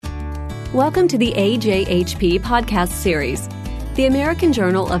Welcome to the AJHP podcast series. The American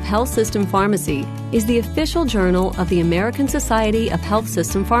Journal of Health System Pharmacy is the official journal of the American Society of Health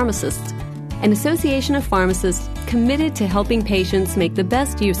System Pharmacists, an association of pharmacists committed to helping patients make the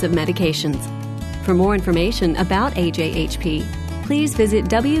best use of medications. For more information about AJHP, please visit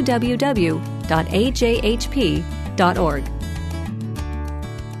www.ajhp.org.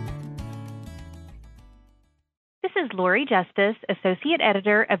 This is Lori Justice, Associate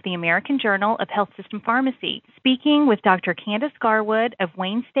Editor of the American Journal of Health System Pharmacy, speaking with Dr. Candace Garwood of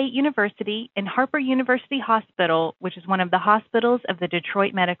Wayne State University and Harper University Hospital, which is one of the hospitals of the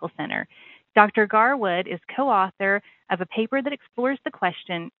Detroit Medical Center. Dr. Garwood is co-author of a paper that explores the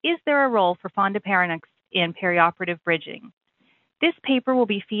question, is there a role for fondaparinux in perioperative bridging? This paper will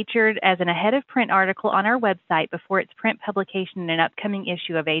be featured as an ahead-of-print article on our website before its print publication in an upcoming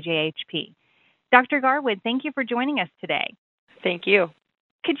issue of AJHP. Dr. Garwood, thank you for joining us today. Thank you.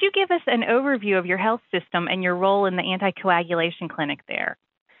 Could you give us an overview of your health system and your role in the anticoagulation clinic there?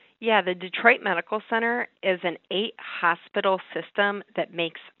 Yeah, the Detroit Medical Center is an 8-hospital system that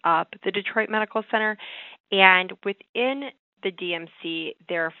makes up the Detroit Medical Center. And within the DMC,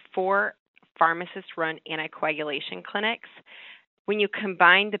 there are 4 pharmacist-run anticoagulation clinics. When you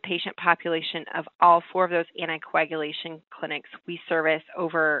combine the patient population of all 4 of those anticoagulation clinics, we service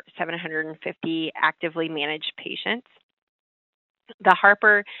over 750 actively managed patients. The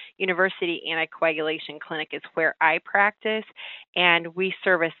Harper University Anticoagulation Clinic is where I practice, and we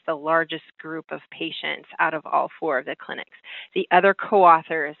service the largest group of patients out of all 4 of the clinics. The other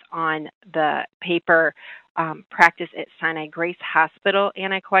co-authors on the paper practice at Sinai Grace Hospital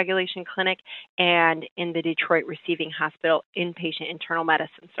Anticoagulation Clinic and in the Detroit Receiving Hospital Inpatient Internal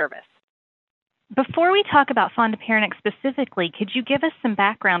Medicine Service. Before we talk about fondaparinux specifically, could you give us some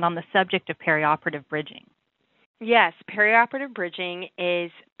background on the subject of perioperative bridging? Yes, perioperative bridging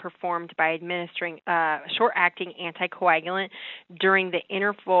is performed by administering a short-acting anticoagulant during the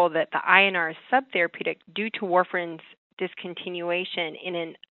interval that the INR is subtherapeutic due to warfarin's discontinuation in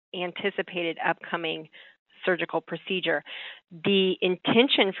an anticipated upcoming surgical procedure. The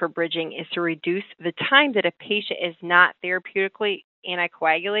intention for bridging is to reduce the time that a patient is not therapeutically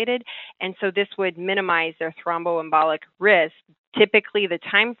anticoagulated, and so this would minimize their thromboembolic risk. Typically, the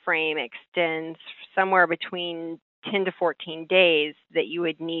time frame extends somewhere between 10 to 14 days that you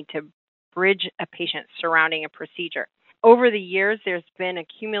would need to bridge a patient surrounding a procedure. Over the years, there's been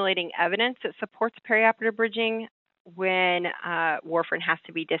accumulating evidence that supports perioperative bridging when warfarin has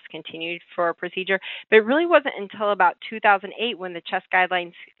to be discontinued for a procedure. But it really wasn't until about 2008 when the CHEST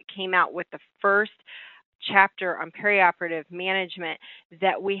guidelines came out with the first chapter on perioperative management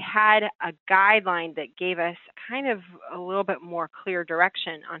that we had a guideline that gave us kind of a little bit more clear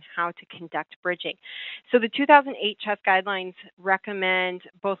direction on how to conduct bridging. So the 2008 CHEST guidelines recommend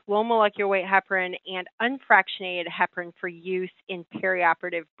both low molecular weight heparin and unfractionated heparin for use in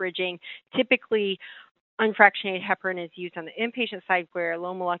perioperative bridging. Typically, unfractionated heparin is used on the inpatient side, where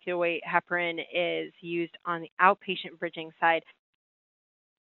low molecular weight heparin is used on the outpatient bridging side.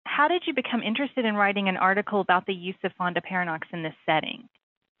 How did you become interested in writing an article about the use of fondaparinux in this setting?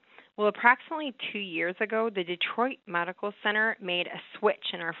 Well, approximately 2 years ago, the Detroit Medical Center made a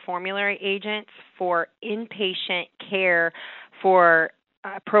switch in our formulary agents for inpatient care for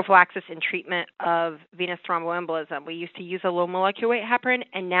prophylaxis and treatment of venous thromboembolism. We used to use a low molecular weight heparin,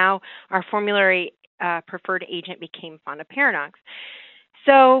 and now our formulary preferred agent became fondaparinux.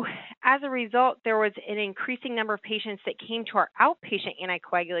 So as a result, there was an increasing number of patients that came to our outpatient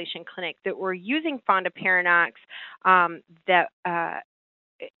anticoagulation clinic that were using fondaparinux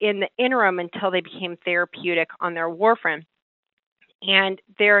in the interim until they became therapeutic on their warfarin. And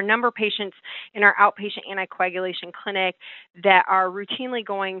there are a number of patients in our outpatient anticoagulation clinic that are routinely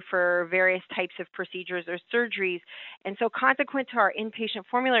going for various types of procedures or surgeries. And so consequent to our inpatient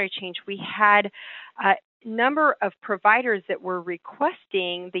formulary change, we had a number of providers that were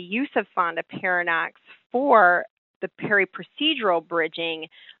requesting the use of fondaparinux for the periprocedural bridging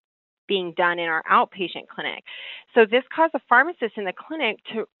being done in our outpatient clinic. So this caused the pharmacist in the clinic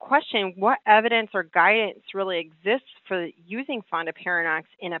to question what evidence or guidance really exists for using fondaparinux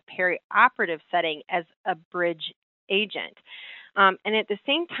in a perioperative setting as a bridge agent. And at the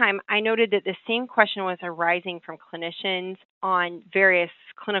same time, I noted that the same question was arising from clinicians on various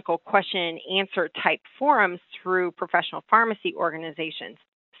clinical question and answer type forums through professional pharmacy organizations.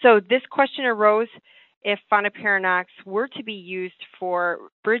 So this question arose: if fondaparinux were to be used for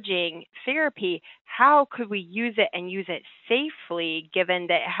bridging therapy, how could we use it and use it safely, given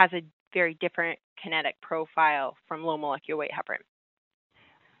that it has a very different kinetic profile from low molecular weight heparin?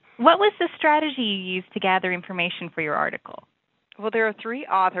 What was the strategy you used to gather information for your article? Well, there are 3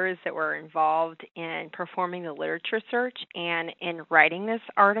 authors that were involved in performing the literature search and in writing this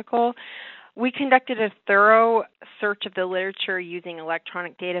article. We conducted a thorough search of the literature using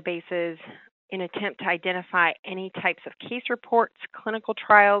electronic databases in an attempt to identify any types of case reports, clinical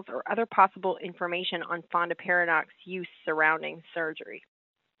trials, or other possible information on fondaparinux use surrounding surgery.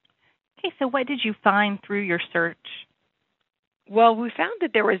 Okay, so what did you find through your search? Well, we found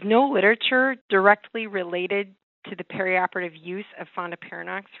that there was no literature directly related to the perioperative use of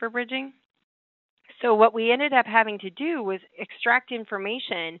fondaparinux for bridging. So what we ended up having to do was extract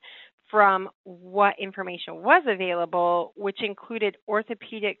information from what information was available, which included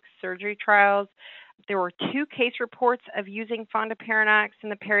orthopedic surgery trials. There were 2 case reports of using fondaparinux in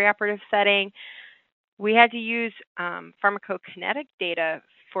the perioperative setting. We had to use pharmacokinetic data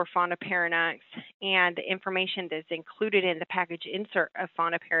for fondaparinux and the information that's included in the package insert of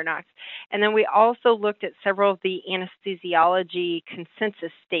fondaparinux. And then we also looked at several of the anesthesiology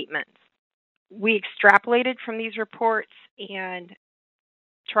consensus statements. We extrapolated from these reports and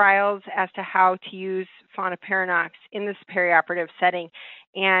trials as to how to use fondaparinux in this perioperative setting,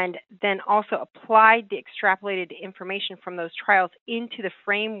 and then also applied the extrapolated information from those trials into the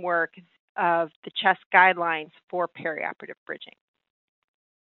framework of the CHEST guidelines for perioperative bridging.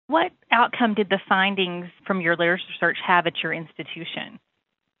 What outcome did the findings from your literature search have at your institution?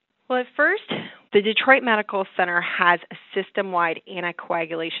 Well, at first, the Detroit Medical Center has a system-wide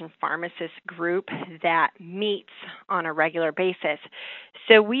anticoagulation pharmacist group that meets on a regular basis.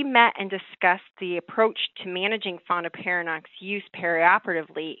 So we met and discussed the approach to managing fondaparinux use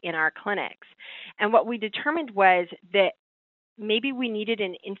perioperatively in our clinics. And what we determined was that maybe we needed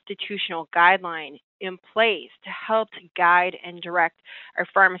an institutional guideline in place to help to guide and direct our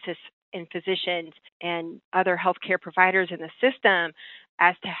pharmacists and physicians and other healthcare providers in the system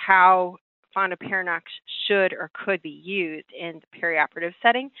as to how fondaparinux should or could be used in the perioperative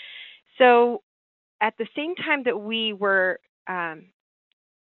setting. So at the same time that we were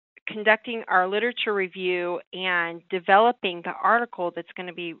conducting our literature review and developing the article that's going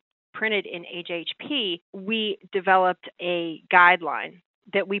to be printed in AJHP, we developed a guideline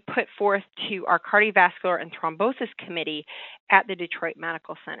that we put forth to our cardiovascular and thrombosis committee at the Detroit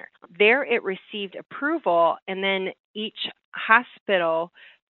Medical Center. There it received approval, and then each hospital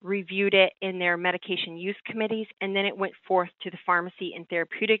reviewed it in their medication use committees, and then it went forth to the pharmacy and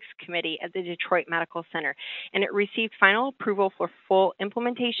therapeutics committee at the Detroit Medical Center, and it received final approval for full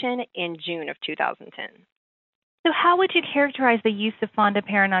implementation in June of 2010. So how would you characterize the use of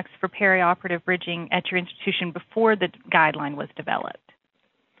fondaparinux for perioperative bridging at your institution before the guideline was developed?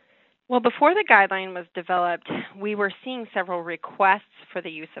 Well, before the guideline was developed, we were seeing several requests for the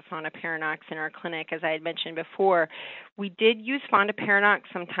use of fondaparinux in our clinic. As I had mentioned before, we did use fondaparinux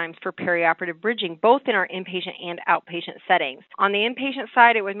sometimes for perioperative bridging, both in our inpatient and outpatient settings. On the inpatient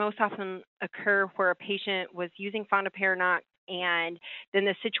side, it would most often occur where a patient was using fondaparinux and then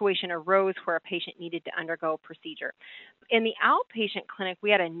the situation arose where a patient needed to undergo a procedure. In the outpatient clinic, we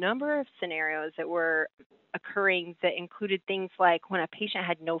had a number of scenarios that were occurring that included things like when a patient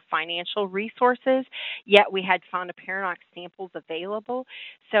had no financial resources, yet we had fondaparinux samples available.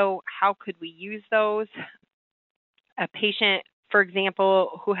 So how could we use those? A patient, for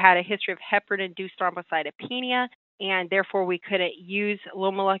example, who had a history of heparin-induced thrombocytopenia, and therefore we couldn't use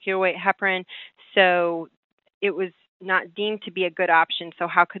low molecular weight heparin, so it was not deemed to be a good option. So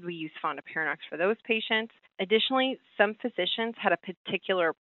how could we use fondaparinux for those patients? Additionally, some physicians had a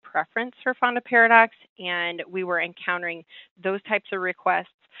particular preference for fondaparinux, and we were encountering those types of requests.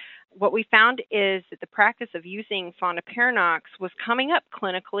 What we found is that the practice of using fondaparinux was coming up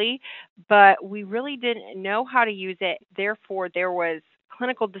clinically, but we really didn't know how to use it. Therefore, there was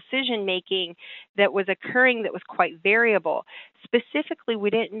clinical decision making that was occurring that was quite variable. Specifically, we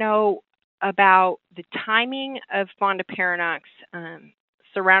didn't know about the timing of fondaparinux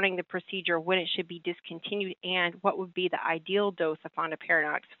surrounding the procedure, when it should be discontinued, and what would be the ideal dose of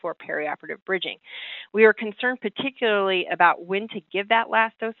fondaparinux for perioperative bridging. We were concerned particularly about when to give that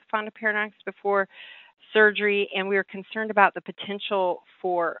last dose of fondaparinux before surgery, and we were concerned about the potential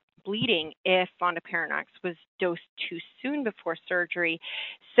for bleeding if fondaparinux was dosed too soon before surgery.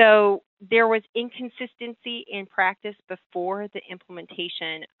 So there was inconsistency in practice before the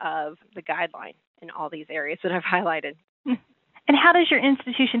implementation of the guideline in all these areas that I've highlighted. And how does your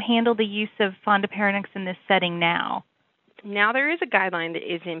institution handle the use of fondaparinux in this setting now? Now there is a guideline that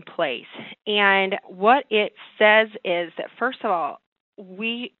is in place, and what it says is that, first of all,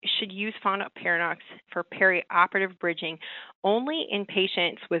 we should use fondaparinux for perioperative bridging only in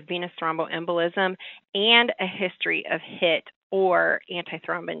patients with venous thromboembolism and a history of HIT or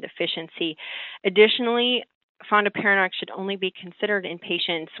antithrombin deficiency. Additionally, fondaparinux should only be considered in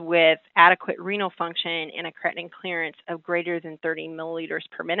patients with adequate renal function and a creatinine clearance of greater than 30 milliliters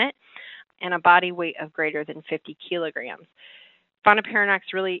per minute and a body weight of greater than 50 kilograms. Fondaparinux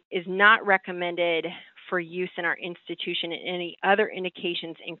really is not recommended for use in our institution and any other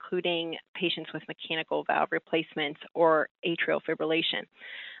indications, including patients with mechanical valve replacements or atrial fibrillation.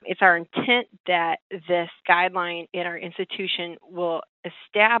 It's our intent that this guideline in our institution will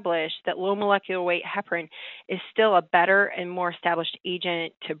establish that low molecular weight heparin is still a better and more established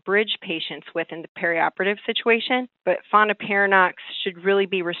agent to bridge patients within the perioperative situation, but fondaparinux should really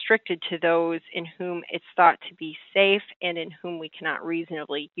be restricted to those in whom it's thought to be safe and in whom we cannot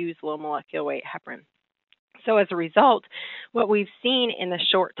reasonably use low molecular weight heparin. So as a result, what we've seen in the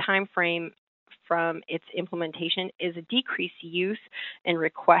short time frame from its implementation is a decreased use and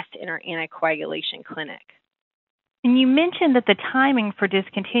request in our anticoagulation clinic. And you mentioned that the timing for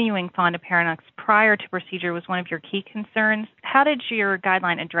discontinuing fondaparinux prior to procedure was one of your key concerns. How did your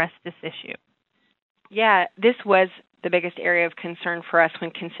guideline address this issue? Yeah, this was the biggest area of concern for us when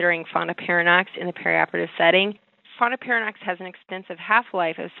considering fondaparinux in the perioperative setting. Fondaparinux has an extensive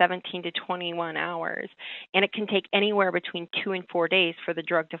half-life of 17 to 21 hours, and it can take anywhere between 2 and 4 days for the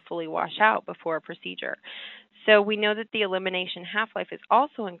drug to fully wash out before a procedure. So we know that the elimination half-life is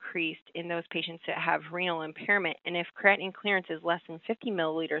also increased in those patients that have renal impairment, and if creatinine clearance is less than 50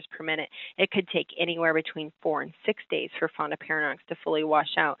 milliliters per minute, it could take anywhere between 4 and 6 days for fondaparinux to fully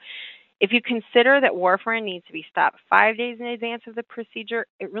wash out. If you consider that warfarin needs to be stopped 5 days in advance of the procedure,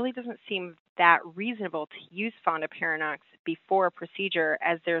 it really doesn't seem that reasonable to use fondaparinux before a procedure,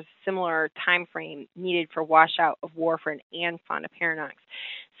 as there's similar time frame needed for washout of warfarin and fondaparinux.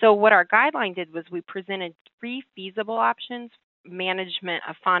 So what our guideline did was we presented 3 feasible options management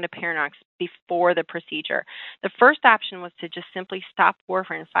of fondaparinux before the procedure. The first option was to just simply stop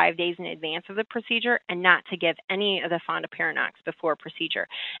warfarin 5 days in advance of the procedure and not to give any of the fondaparinux before procedure.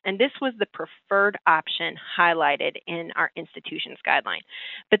 And this was the preferred option highlighted in our institution's guideline.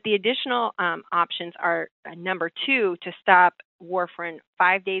 But the additional options are number 2, to stop warfarin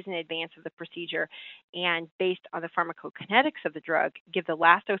 5 days in advance of the procedure, and based on the pharmacokinetics of the drug, give the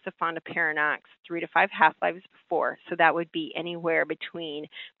last dose of fondaparinux 3 to 5 half-lives before. So that would be anywhere between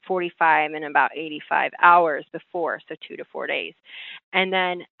 45 and about 85 hours before, so 2 to 4 days. And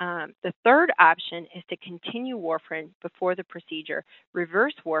then the third option is to continue warfarin before the procedure,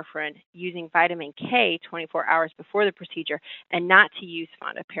 reverse warfarin using vitamin K 24 hours before the procedure, and not to use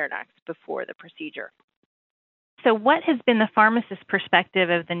fondaparinux before the procedure. So what has been the pharmacist's perspective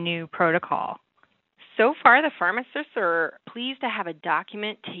of the new protocol? So far, the pharmacists are pleased to have a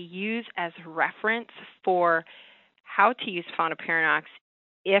document to use as reference for how to use fondaparinux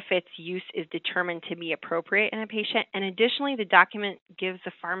if its use is determined to be appropriate in a patient. And additionally, the document gives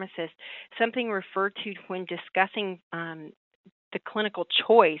the pharmacist something referred to when discussing the clinical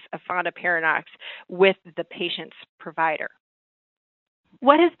choice of fondaparinux with the patient's provider.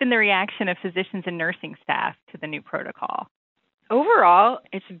 What has been the reaction of physicians and nursing staff to the new protocol? Overall,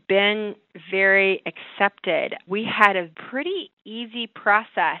 it's been very accepted. We had a pretty easy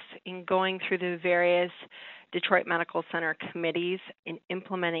process in going through the various Detroit Medical Center committees in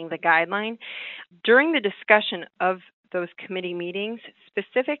implementing the guideline. During the discussion of those committee meetings,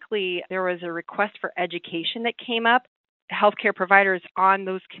 specifically, there was a request for education that came up. Healthcare providers on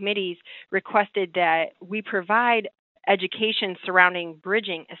those committees requested that we provide education surrounding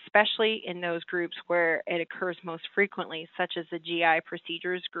bridging, especially in those groups where it occurs most frequently, such as the GI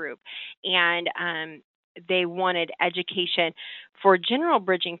procedures group. And they wanted education for general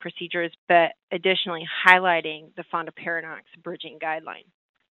bridging procedures, but additionally highlighting the fondaparinux bridging guideline.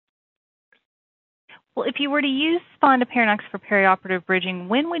 Well, if you were to use fondaparinux for perioperative bridging,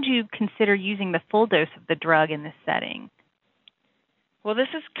 when would you consider using the full dose of the drug in this setting? Well, this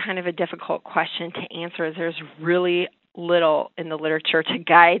is kind of a difficult question to answer. There's really little in the literature to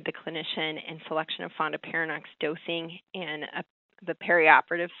guide the clinician in selection of fondaparinux dosing in the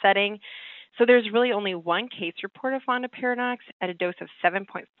perioperative setting. So there's really only one case report of fondaparinux at a dose of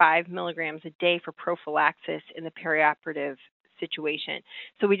 7.5 milligrams a day for prophylaxis in the perioperative situation.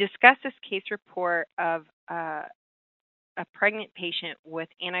 So we discussed this case report of a pregnant patient with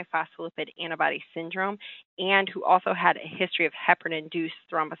antiphospholipid antibody syndrome and who also had a history of heparin-induced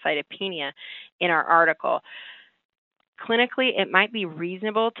thrombocytopenia in our article. Clinically, it might be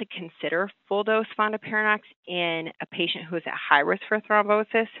reasonable to consider full-dose fondaparinux in a patient who is at high risk for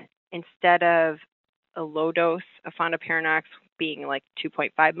thrombosis instead of a low dose of fondaparinux being like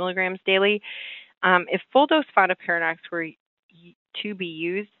 2.5 milligrams daily. If full-dose fondaparinux were to be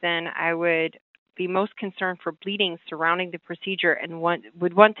used, then I would be most concerned for bleeding surrounding the procedure and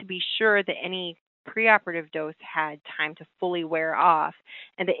would want to be sure that any preoperative dose had time to fully wear off,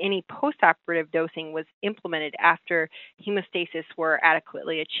 and that any postoperative dosing was implemented after hemostasis were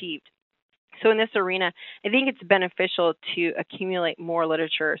adequately achieved. So in this arena, I think it's beneficial to accumulate more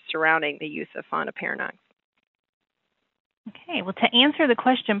literature surrounding the use of fondaparinux. Okay, well, to answer the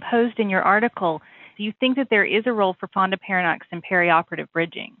question posed in your article, do you think that there is a role for fondaparinux in perioperative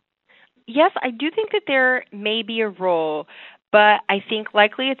bridging? Yes, I do think that there may be a role, but I think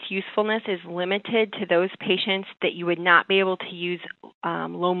likely its usefulness is limited to those patients that you would not be able to use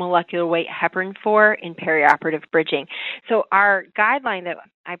low molecular weight heparin for in perioperative bridging. So our guideline that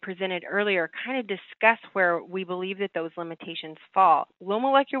I presented earlier kind of discussed where we believe that those limitations fall. Low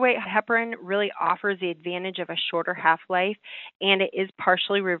molecular weight heparin really offers the advantage of a shorter half-life, and it is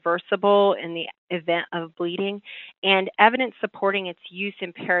partially reversible in the event of bleeding, and evidence supporting its use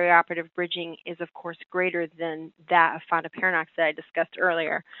in perioperative bridging is, of course, greater than that of fondaparinux that I discussed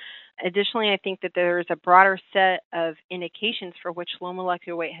earlier. Additionally, I think that there is a broader set of indications for which low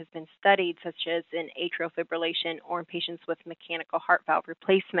molecular weight has been studied, such as in atrial fibrillation or in patients with mechanical heart valve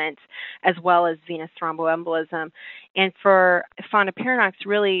replacements, as well as venous thromboembolism. And for fondaparinux,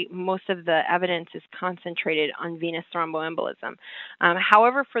 really, most of the evidence is concentrated on venous thromboembolism.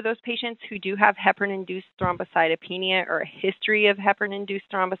 However, for those patients who do have heparin-induced thrombocytopenia or a history of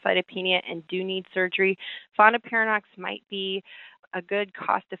heparin-induced thrombocytopenia and do need surgery, fondaparinux might be a good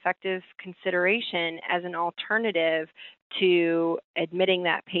cost-effective consideration as an alternative to admitting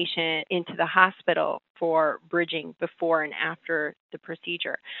that patient into the hospital for bridging before and after the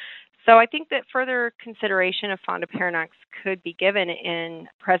procedure. So I think that further consideration of fondaparinux could be given in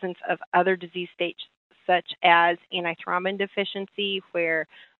presence of other disease states such as antithrombin deficiency, where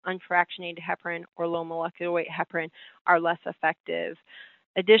unfractionated heparin or low molecular weight heparin are less effective.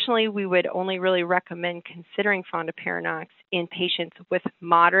 Additionally, we would only really recommend considering fondaparinux in patients with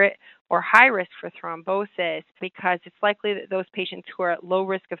moderate or high risk for thrombosis, because it's likely that those patients who are at low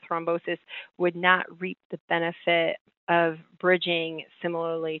risk of thrombosis would not reap the benefit of bridging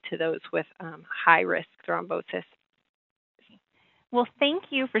similarly to those with high risk thrombosis. Well, thank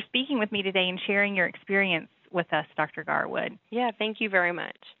you for speaking with me today and sharing your experience with us, Dr. Garwood. Yeah, thank you very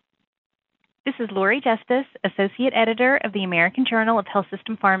much. This is Lori Justice, Associate Editor of the American Journal of Health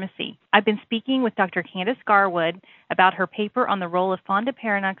System Pharmacy. I've been speaking with Dr. Candace Garwood about her paper on the role of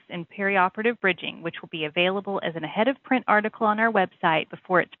fondaparinux in perioperative bridging, which will be available as an ahead-of-print article on our website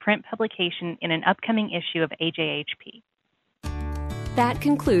before its print publication in an upcoming issue of AJHP. That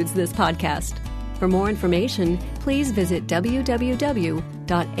concludes this podcast. For more information, please visit www.ajhp.org.